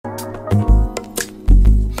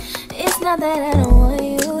not that I don't want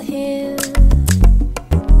you here.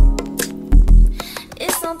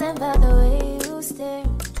 It's something about the way you stare.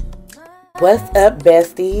 What's up,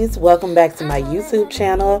 besties? Welcome back to my YouTube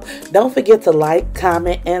channel. Don't forget to like,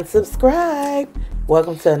 comment, and subscribe.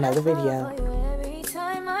 Welcome to another video. Every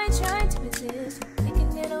time I try to resist, we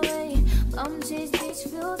can get away. Come chase beach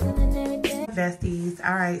views and then everything. Besties,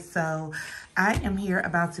 all right, so I am here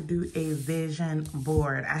about to do a vision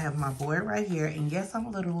board. I have my board right here, and yes, I'm a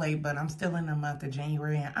little late, but I'm still in the month of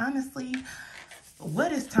January, and honestly,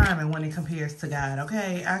 what is timing when it compares to God?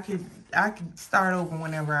 Okay, I could start over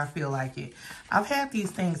whenever I feel like it. I've had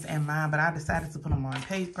these things in mind, but I decided to put them on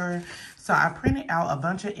paper. So I printed out a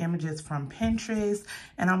bunch of images from Pinterest,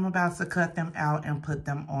 and I'm about to cut them out and put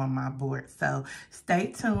them on my board. So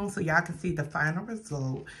stay tuned so y'all can see the final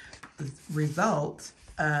result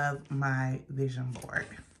of my vision board.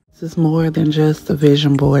 This is more than just a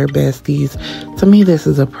vision board, besties. To me, this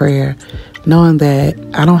is a prayer, knowing that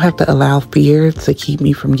I don't have to allow fear to keep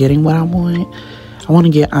me from getting what I want. I want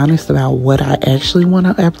to get honest about what I actually want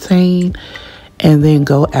to obtain and then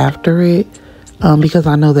go after it, because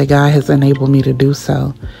I know that God has enabled me to do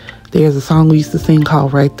so. There's a song we used to sing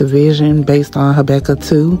called Write the Vision based on Habakkuk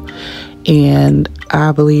 2, and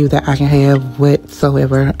I believe that I can have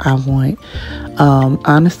whatsoever I want.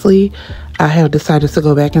 Honestly, I have decided to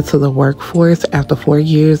go back into the workforce after 4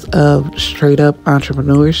 years of straight up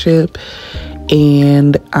entrepreneurship,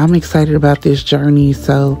 and I'm excited about this journey.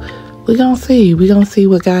 So we're gonna see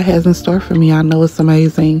what God has in store for me. I know it's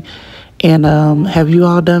amazing. And have you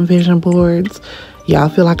all done vision boards? Y'all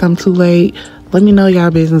feel like I'm too late? Let me know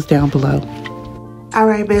y'all business down below. All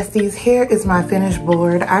right, besties, here is my finished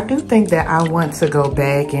board. I do think that I want to go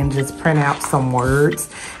back and just print out some words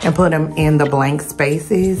and put them in the blank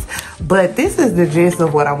spaces. But this is the gist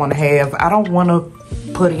of what I want to have. I don't want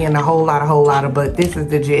to put in a whole lot of, but this is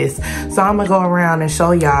the gist. So I'm going to go around and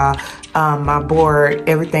show y'all my board,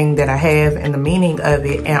 everything that I have and the meaning of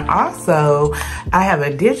it. And also, I have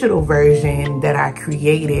a digital version that I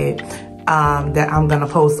created that I'm gonna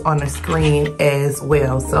post on the screen as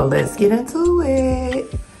well. So let's get into it.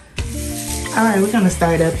 All right, we're gonna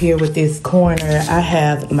start up here with this corner. I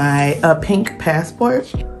have my pink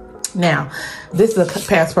passport. Now, this is a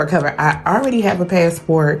passport cover. I already have a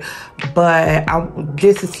passport, but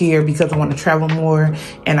this is here because I want to travel more,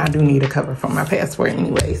 and I do need a cover for my passport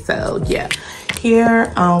anyway. So yeah,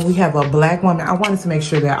 here we have a black woman. I wanted to make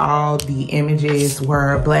sure that all the images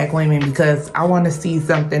were black women because I want to see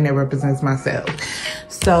something that represents myself.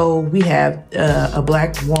 So we have a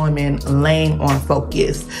black woman laying on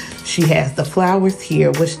focus. She has the flowers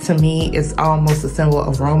here, which to me is almost a symbol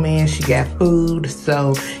of romance. She got food,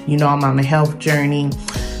 so you know I'm on a health journey.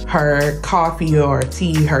 Her coffee or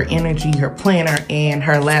tea, her energy, her planner, and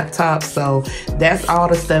her laptop. So that's all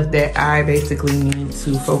the stuff that I basically need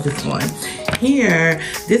to focus on. Here,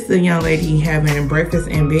 this is a young lady having breakfast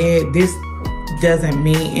in bed. This doesn't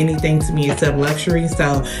mean anything to me except luxury.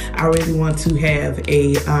 So I really want to have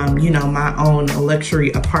a, you know, my own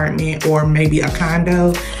luxury apartment or maybe a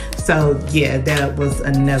condo. So yeah, that was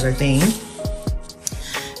another thing.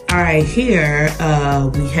 All right, here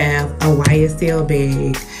we have a YSL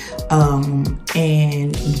bag.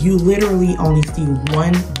 And you literally only see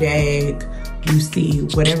one bag. You see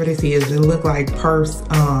whatever this is. It look like purse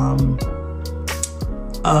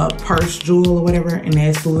jewel or whatever, and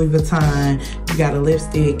that's Louis Vuitton. You got a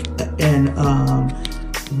lipstick and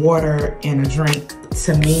water and a drink.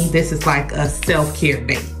 To me, this is like a self-care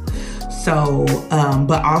day. So,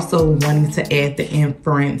 but also wanting to add the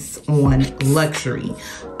inference on luxury.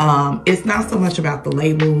 It's not so much about the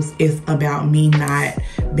labels, it's about me not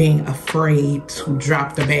being afraid to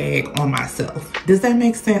drop the bag on myself. Does that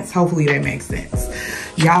make sense? Hopefully that makes sense.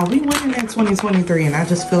 Y'all, we went in 2023 and I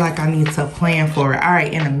just feel like I need to plan for it. All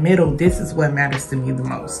right, in the middle, this is what matters to me the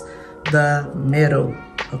most. The middle,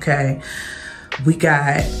 okay? We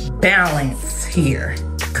got balance here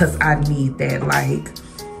because I need that. Like,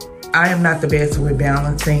 I am not the best with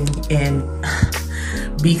balancing, and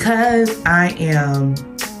because I am,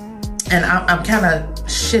 and I'm kind of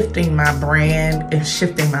shifting my brand and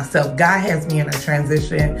shifting myself. God has me in a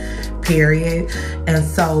transition period, and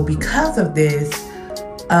so because of this,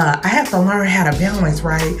 I have to learn how to balance,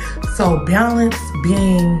 right? So balance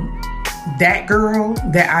being that girl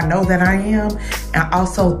that I know that I am, and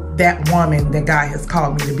also that woman that God has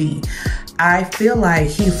called me to be. I feel like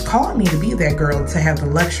he's called me to be that girl, to have the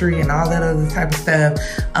luxury and all that other type of stuff.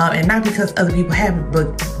 And not because other people have it,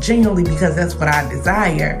 but genuinely because that's what I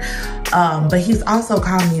desire. But he's also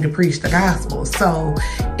called me to preach the gospel. So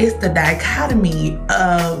it's the dichotomy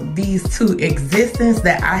of these two existences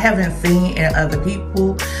that I haven't seen in other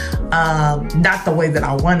people. Not the way that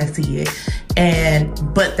I want to see it,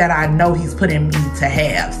 but that I know he's putting me to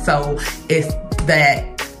have. So it's that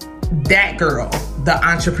girl, the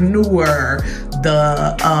entrepreneur,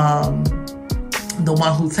 the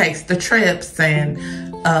one who takes the trips, and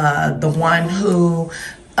the one who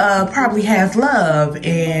probably has love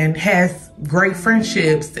and has great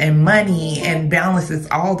friendships and money and balances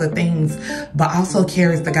all the things, but also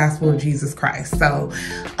carries the gospel of Jesus Christ. So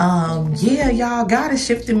yeah, y'all, God is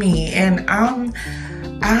shifting me, and I'm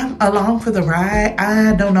along for the ride.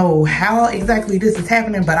 I don't know how exactly this is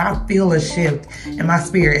happening, but I feel a shift in my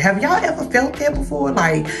spirit. Have y'all ever felt that before?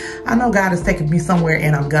 Like, I know God is taking me somewhere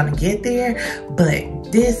and I'm gonna get there, but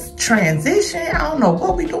this transition, I don't know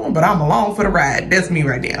what we're doing, but I'm along for the ride. That's me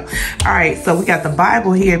right now. All right, so we got the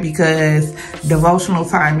Bible here because devotional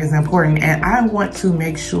time is important, and I want to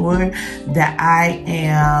make sure that I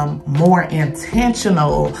am more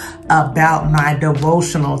intentional about my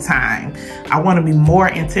devotional time. I want to be more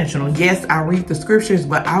intentional. Yes, I read the scriptures,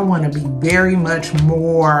 but I want to be very much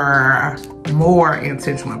more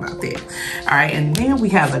intentional about that. All right, and then we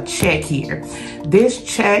have a check here. This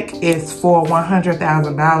check is for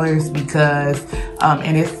 $100,000 because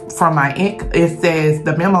and it's from my it says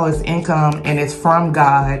the memo is income and it's from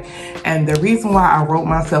God. And the reason why I wrote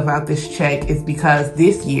myself out this check is because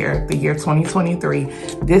this year, the year 2023,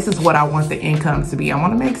 this is what I want the income to be. I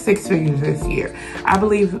want to make 6 figures this year. I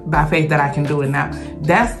believe by faith that I can do it. Now,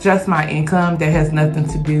 that's just my income. That has nothing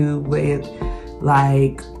to do with,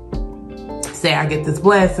 like, say I get this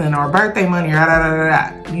blessing or birthday money or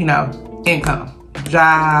you know, income,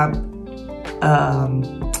 job,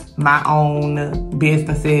 my own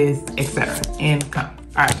businesses, etc. Income.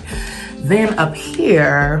 All right. Then up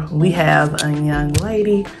here we have a young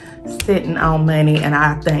lady sitting on money, and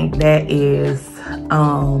I think that is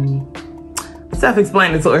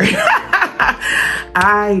self-explanatory.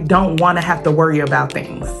 I don't want to have to worry about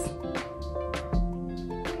things.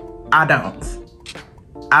 I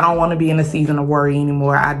don't want to be in a season of worry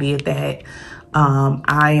anymore. I did that.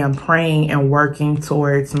 I am praying and working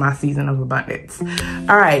towards my season of abundance.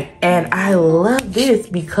 All right. And I love this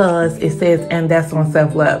because it says, and that's on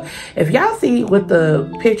self-love. If y'all see with the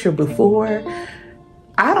picture before,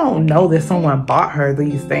 I don't know that someone bought her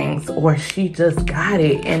these things or she just got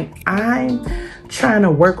it. And I'm trying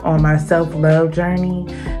to work on my self-love journey.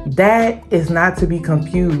 That is not to be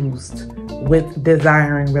confused with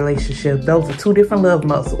desiring relationship. Those are two different love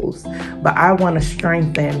muscles. But I want to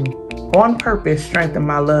strengthen, on purpose, strengthen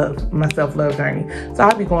my self-love journey. So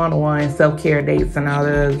I'll be going on self-care dates and all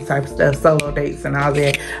the other type of stuff, solo dates and all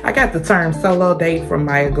that. I got the term solo date from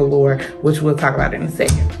Maya Galore, which we'll talk about in a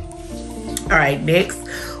second. All right, next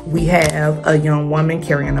we have a young woman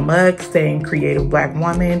carrying a mug saying creative Black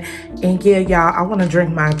woman. And yeah, y'all, I want to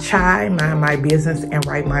drink my chai, mind my business, and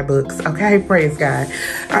write my books. Okay, praise God.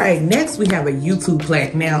 All right, next we have a YouTube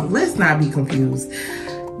plaque. Now, let's not be confused.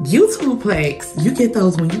 YouTube plaques, you get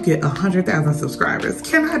those when you get 100,000 subscribers.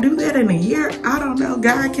 Can I do that in a year? I don't know.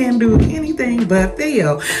 God can't do anything but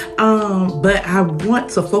fail. But I want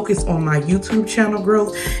to focus on my YouTube channel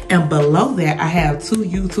growth. And below that, I have 2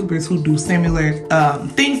 YouTubers who do similar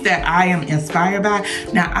things that I am inspired by.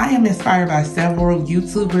 Now, I am inspired by several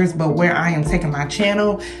YouTubers, but where I am taking my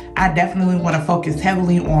channel, I definitely want to focus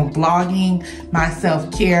heavily on vlogging, my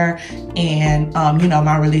self-care, and, you know,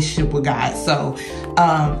 my relationship with God. So,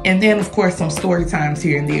 and then, of course, some story times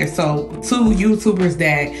here and there. So 2 YouTubers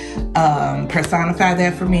that personify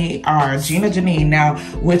that for me are Gina Janine, now,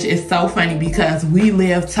 which is so funny because we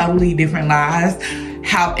live totally different lives.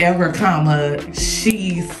 However,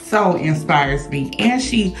 she so inspires me, and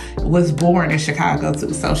she was born in Chicago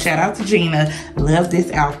too. So shout out to Gina. Love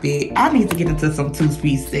this outfit. I need to get into some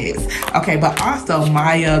 2-piece sets. Okay, but also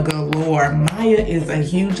Maya Galore. Maya is a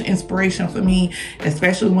huge inspiration for me,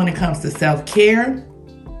 especially when it comes to self-care.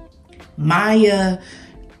 Maya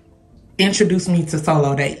introduced me to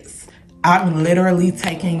solo dates. I'm literally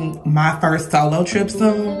taking my first solo trip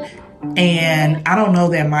soon. And I don't know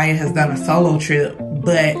that Maya has done a solo trip,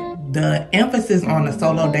 but the emphasis on the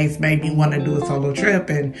solo dates made me want to do a solo trip.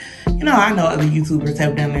 And, you know, I know other YouTubers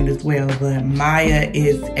have done it as well, but Maya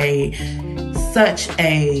is a such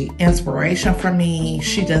a inspiration for me.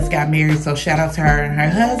 She just got married, so shout out to her and her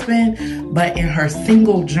husband. But in her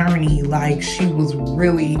single journey, like, she was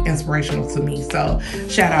really inspirational to me. So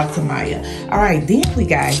shout out to Maya. All right, then we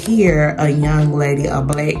got here a young lady, a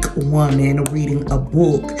Black woman reading a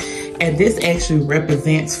book. And this actually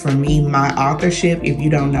represents for me my authorship. If you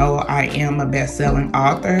don't know, I am a best-selling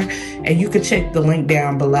author. And you can check the link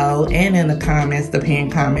down below and in the comments, the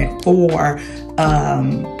pinned comment, for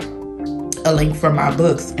a link for my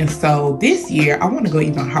books. And so this year, I want to go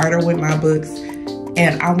even harder with my books.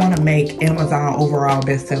 And I want to make Amazon overall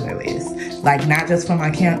bestseller list. Like, not just for my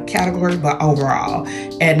category, but overall.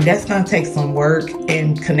 And that's going to take some work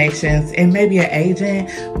and connections and maybe an agent.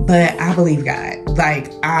 But I believe God. Like,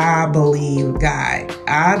 I believe God.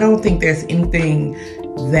 I don't think there's anything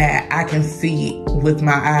that I can see with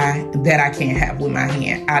my eye that I can't have with my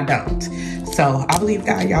hand. I don't. So I believe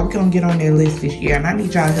God. Y'all, we're going to get on their list this year. And I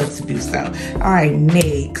need y'all help to do so. All right,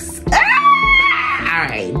 next. All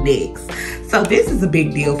right, next. So this is a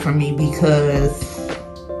big deal for me because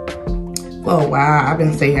for a while I've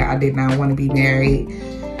been saying I did not want to be married.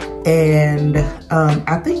 And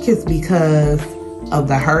I think it's because of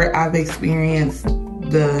the hurt I've experienced,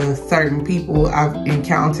 the certain people I've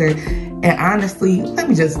encountered. And honestly, let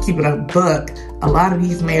me just keep it a buck. A lot of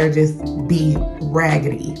these marriages be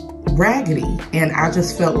raggedy. And I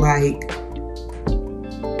just felt like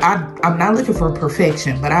I'm not looking for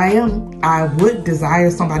perfection, but I would desire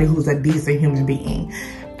somebody who's a decent human being.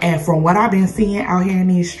 And from what I've been seeing out here in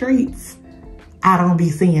these streets, I don't be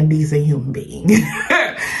seeing decent human beings.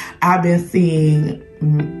 I've been seeing,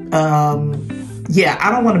 yeah, I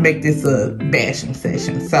don't want to make this a bashing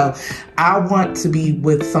session. So I want to be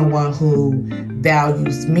with someone who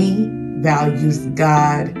values me, values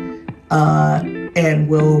God, and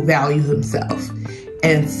will value himself.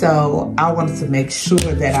 And so I wanted to make sure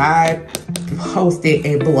that I posted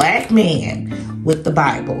a Black man with the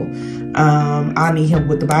Bible. I need him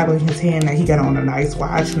with the Bible in his hand. Now, he got on a nice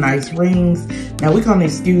watch, nice rings. Now, we're going to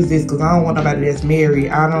excuse this because I don't want nobody that's married.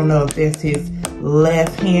 I don't know if that's his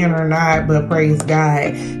left hand or not, but praise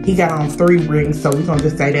God. He got on 3 rings, so we're going to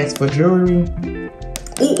just say that's for jewelry.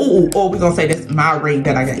 Or we're going to say that's my ring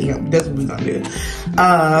that I got him. That's what we're going to do.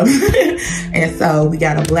 And so we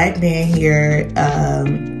got a Black man here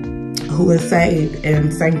who is saved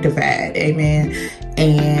and sanctified. Amen.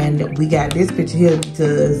 And we got this picture here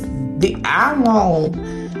because I want,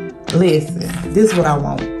 listen, this is what I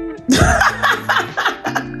want.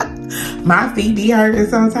 My feet be hurting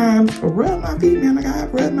sometimes. Rub my feet, man. I gotta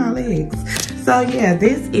rub my legs. So yeah,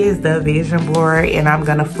 this is the vision board, and I'm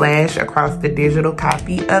gonna flash across the digital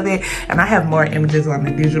copy of it. And I have more images on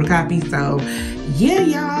the digital copy. So yeah,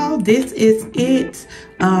 y'all, this is it.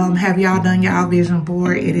 Have y'all done y'all vision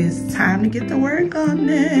board? It is time to get to work on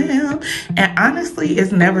them. And honestly,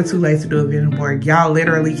 it's never too late to do a vision board. Y'all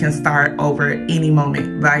literally can start over any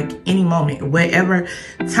moment, like any moment, whatever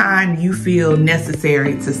time you feel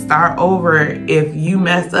necessary to start over. If you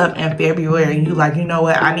mess up in February and you like, you know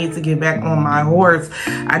what, I need to get back on my horse.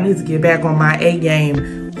 I need to get back on my A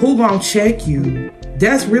game. Who gonna check you?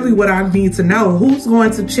 That's really what I need to know. Who's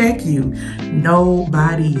going to check you?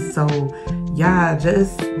 Nobody. So y'all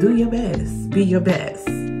just do your best. Be your best.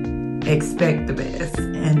 Expect the best.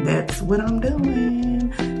 And that's what I'm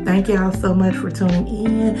doing. Thank y'all so much for tuning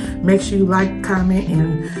in. Make sure you like, comment,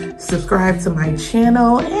 and subscribe to my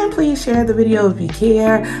channel. And please share the video if you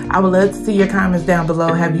care. I would love to see your comments down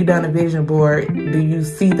below. Have you done a vision board? Do you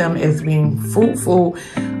see them as being fruitful?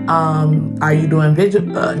 Are you doing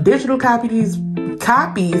digital copies,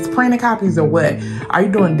 printed copies, or what? Are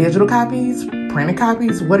you doing digital copies, printed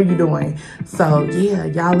copies? What are you doing? So yeah,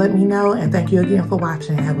 y'all let me know, and thank you again for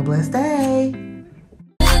watching. Have a blessed day.